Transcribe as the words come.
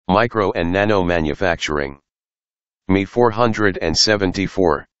Micro and Nano Manufacturing. Me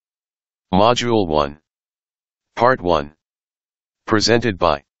 474. Module 1. Part 1. Presented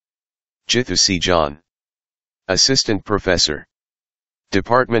by Jithu C. John. Assistant Professor.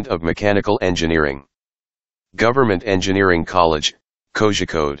 Department of Mechanical Engineering. Government Engineering College,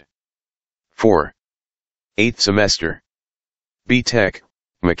 Kozhikode. 4. 8th semester. B.Tech,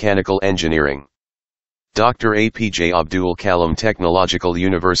 Mechanical Engineering. Dr. APJ Abdul Kalam Technological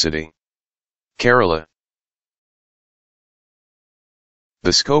University. Kerala.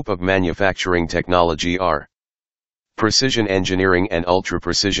 The scope of manufacturing technology are precision engineering and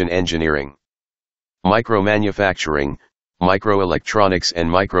ultra-precision engineering, micromanufacturing, microelectronics and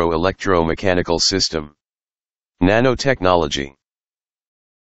micro-electromechanical system, nanotechnology.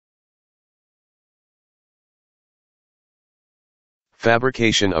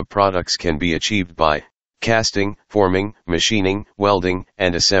 Fabrication of products can be achieved by casting, forming, machining, welding,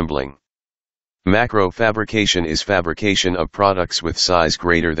 and assembling. Macro fabrication is fabrication of products with size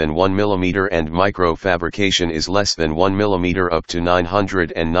greater than 1 mm and micro fabrication is less than 1 mm up to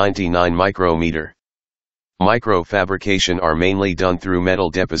 999 micrometer. Micro fabrication are mainly done through metal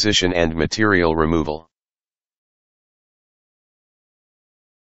deposition and material removal.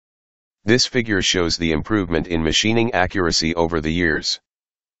 This figure shows the improvement in machining accuracy over the years.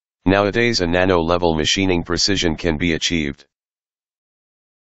 Nowadays a nano-level machining precision can be achieved.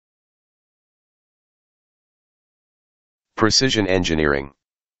 Precision engineering.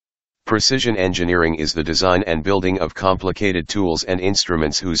 Precision engineering is the design and building of complicated tools and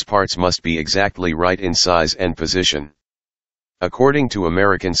instruments whose parts must be exactly right in size and position. According to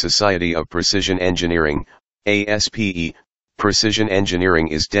American Society of Precision Engineering, ASPE, precision engineering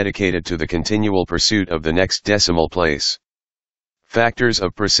is dedicated to the continual pursuit of the next decimal place. Factors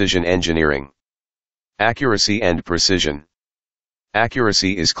of precision engineering. Accuracy and precision.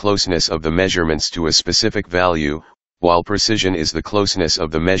 Accuracy is closeness of the measurements to a specific value, while precision is the closeness of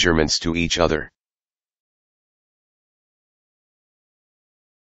the measurements to each other.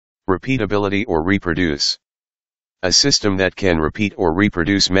 Repeatability or reproduce. A system that can repeat or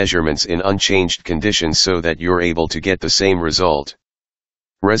reproduce measurements in unchanged conditions so that you're able to get the same result.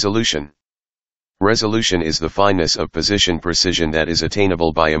 Resolution. Resolution is the fineness of position precision that is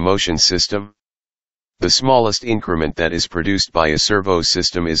attainable by a motion system. The smallest increment that is produced by a servo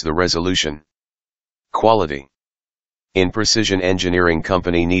system is the resolution. Quality. In precision engineering,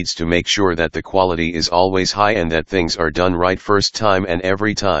 company needs to make sure that the quality is always high and that things are done right first time and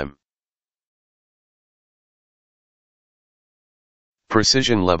every time.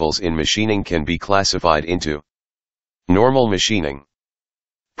 Precision levels in machining can be classified into normal machining,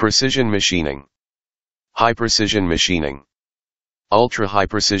 precision machining, high precision machining, ultra high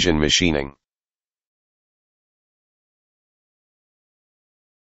precision machining.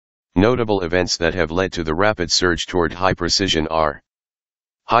 Notable events that have led to the rapid surge toward high precision are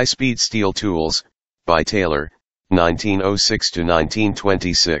high-speed steel tools, by Taylor, 1906 to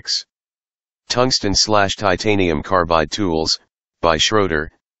 1926. Tungsten/titanium carbide tools, by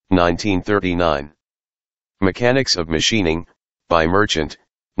Schroeder, 1939. Mechanics of machining, by Merchant,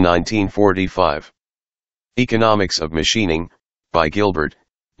 1945. Economics of machining, by Gilbert,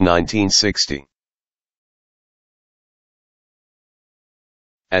 1960.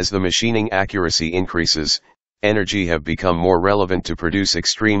 As the machining accuracy increases, energy have become more relevant to produce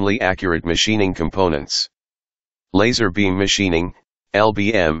extremely accurate machining components. Laser beam machining,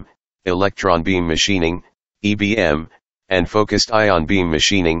 LBM, electron beam machining, EBM, and focused ion beam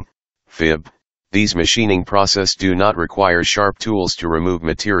machining, FIB, these machining processes do not require sharp tools to remove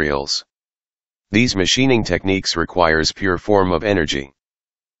materials. These machining techniques requires pure form of energy.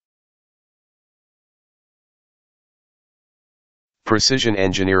 Precision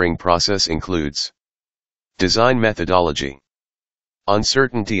engineering process includes design methodology,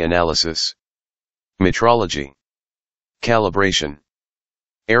 uncertainty analysis, metrology, calibration,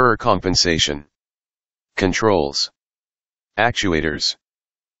 error compensation, controls, actuators,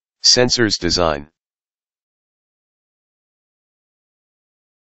 sensors design.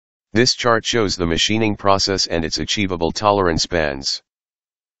 This chart shows the machining process and its achievable tolerance bands.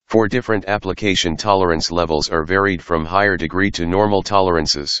 For different application, tolerance levels are varied from higher degree to normal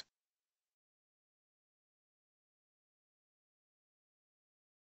tolerances.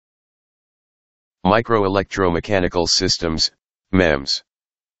 Micro-electromechanical systems, MEMS.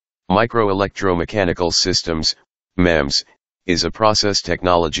 Micro-electromechanical systems, MEMS, is a process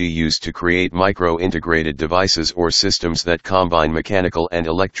technology used to create micro-integrated devices or systems that combine mechanical and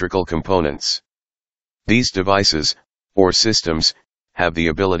electrical components. These devices, or systems, have the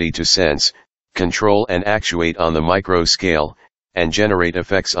ability to sense, control and actuate on the micro scale, and generate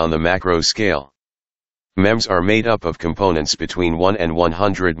effects on the macro scale. MEMS are made up of components between 1 and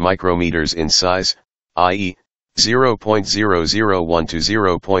 100 micrometers in size, i.e., 0.001 to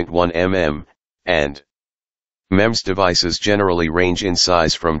 0.1 mm, and MEMS devices generally range in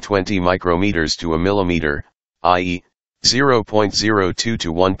size from 20 micrometers to a millimeter, i.e., 0.02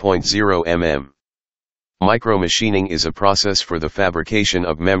 to 1.0 mm. Micromachining is a process for the fabrication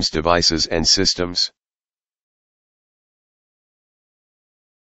of MEMS devices and systems.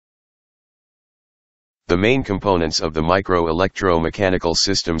 The main components of the micro-electromechanical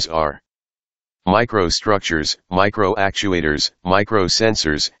systems are microstructures, micro-actuators,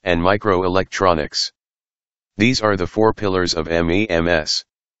 micro-sensors, and microelectronics. These are the four pillars of MEMS.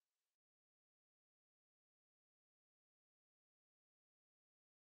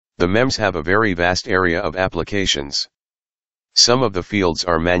 The MEMS have a very vast area of applications. Some of the fields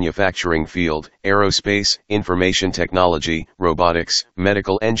are manufacturing field, aerospace, information technology, robotics,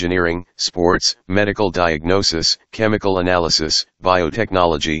 medical engineering, sports, medical diagnosis, chemical analysis,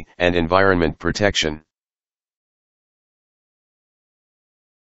 biotechnology, and environment protection.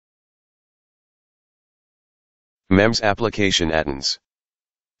 MEMS application attends: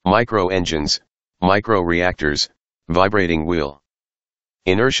 micro-engines, micro-reactors, vibrating wheel,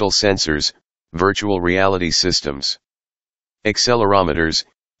 inertial sensors, virtual reality systems, accelerometers,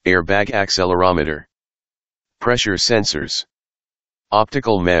 airbag accelerometer, pressure sensors,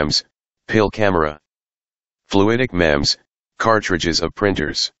 optical MEMS, pill camera, fluidic MEMS, cartridges of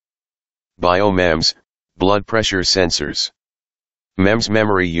printers, bio-MEMS, blood pressure sensors, MEMS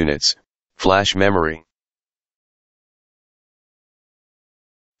memory units, flash memory.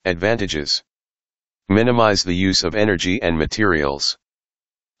 Advantages: minimize the use of energy and materials,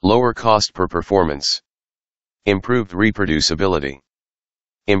 lower cost per performance, improved reproducibility,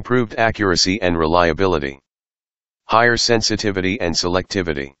 improved accuracy and reliability, higher sensitivity and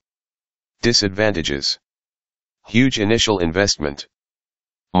selectivity. Disadvantages: huge initial investment.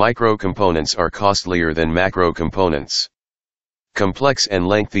 Micro components are costlier than macro components. Complex and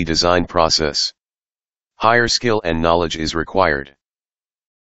lengthy design process. Higher skill and knowledge is required.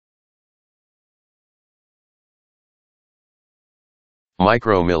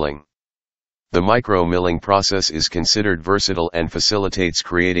 Micro-milling. The micro-milling process is considered versatile and facilitates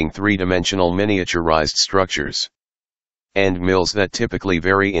creating three-dimensional miniaturized structures. End mills that typically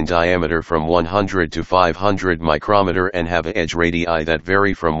vary in diameter from 100 to 500 micrometer and have edge radii that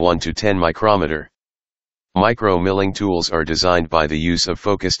vary from 1 to 10 micrometer. Micro-milling tools are designed by the use of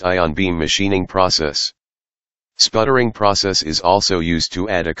focused ion beam machining process. Sputtering process is also used to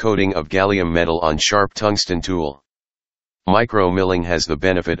add a coating of gallium metal on sharp tungsten tool. Micro-milling has the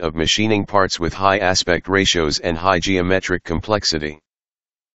benefit of machining parts with high aspect ratios and high geometric complexity.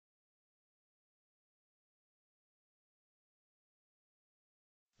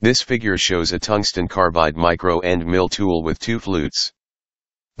 This figure shows a tungsten carbide micro-end mill tool with two flutes.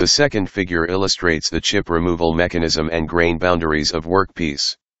 The second figure illustrates the chip removal mechanism and grain boundaries of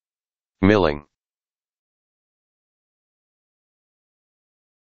workpiece. Milling.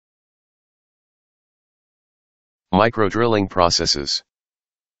 Micro-drilling processes.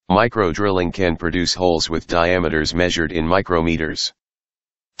 Micro-drilling can produce holes with diameters measured in micrometers.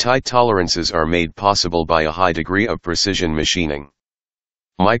 Tight tolerances are made possible by a high degree of precision machining.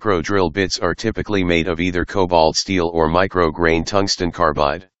 Micro-drill bits are typically made of either cobalt steel or micro-grain tungsten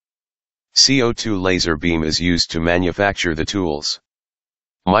carbide. CO2 laser beam is used to manufacture the tools.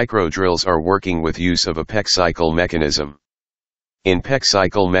 Micro-drills are working with use of a PEC cycle mechanism. In PEC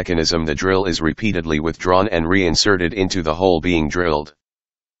cycle mechanism, the drill is repeatedly withdrawn and reinserted into the hole being drilled.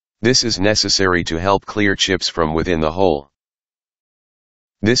 This is necessary to help clear chips from within the hole.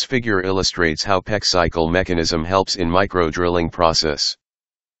 This figure illustrates how PEC cycle mechanism helps in micro-drilling process.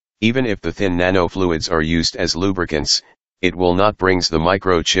 Even if the thin nanofluids are used as lubricants, it will not brings the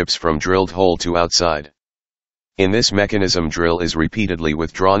microchips from drilled hole to outside. In this mechanism, drill is repeatedly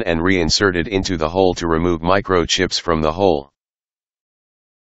withdrawn and reinserted into the hole to remove microchips from the hole.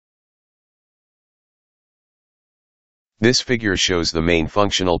 This figure shows the main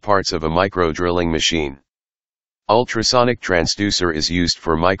functional parts of a micro-drilling machine. Ultrasonic transducer is used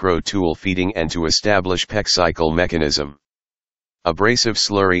for micro-tool feeding and to establish PEC cycle mechanism. Abrasive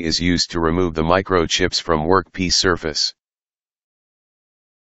slurry is used to remove the microchips from workpiece surface.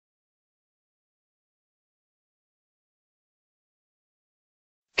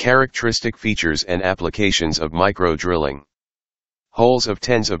 Characteristic features and applications of micro-drilling. Holes of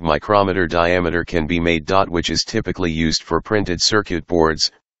tens of micrometer diameter can be made. Which is typically used for printed circuit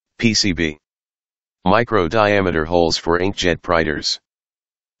boards, PCB. Micro diameter holes for inkjet printers.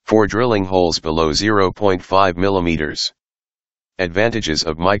 For drilling holes below 0.5 millimeters. Advantages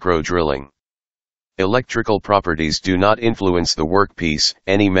of micro-drilling. Electrical properties do not influence the workpiece,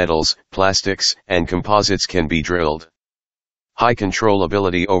 any metals, plastics, and composites can be drilled. High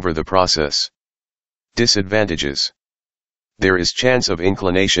controllability over the process. Disadvantages. There is chance of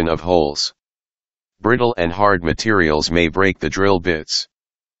inclination of holes. Brittle and hard materials may break the drill bits.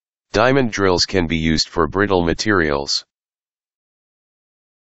 Diamond drills can be used for brittle materials.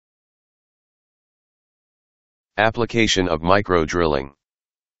 Application of micro-drilling.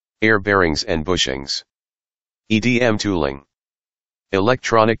 Air bearings and bushings. EDM tooling.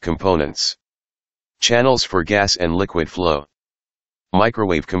 Electronic components. Channels for gas and liquid flow.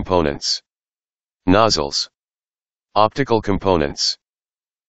 Microwave components. Nozzles. Optical components.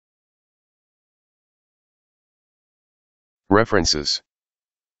 References.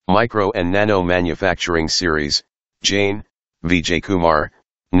 Micro-and-Nano Manufacturing Series, Jain, Vijay Kumar,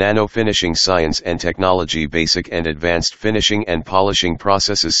 Nanofinishing Science and Technology Basic and Advanced Finishing and Polishing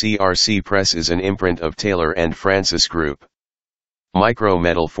Processes CRC Press is an imprint of Taylor and Francis Group.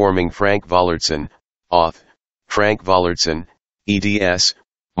 Micrometal Forming Frank Vollertsen, auth, Frank Vollertsen, eds,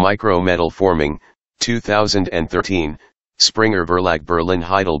 Micrometal Forming, 2013, Springer-Verlag Berlin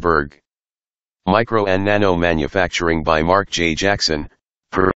Heidelberg. Micro and Nano Manufacturing by Mark J. Jackson,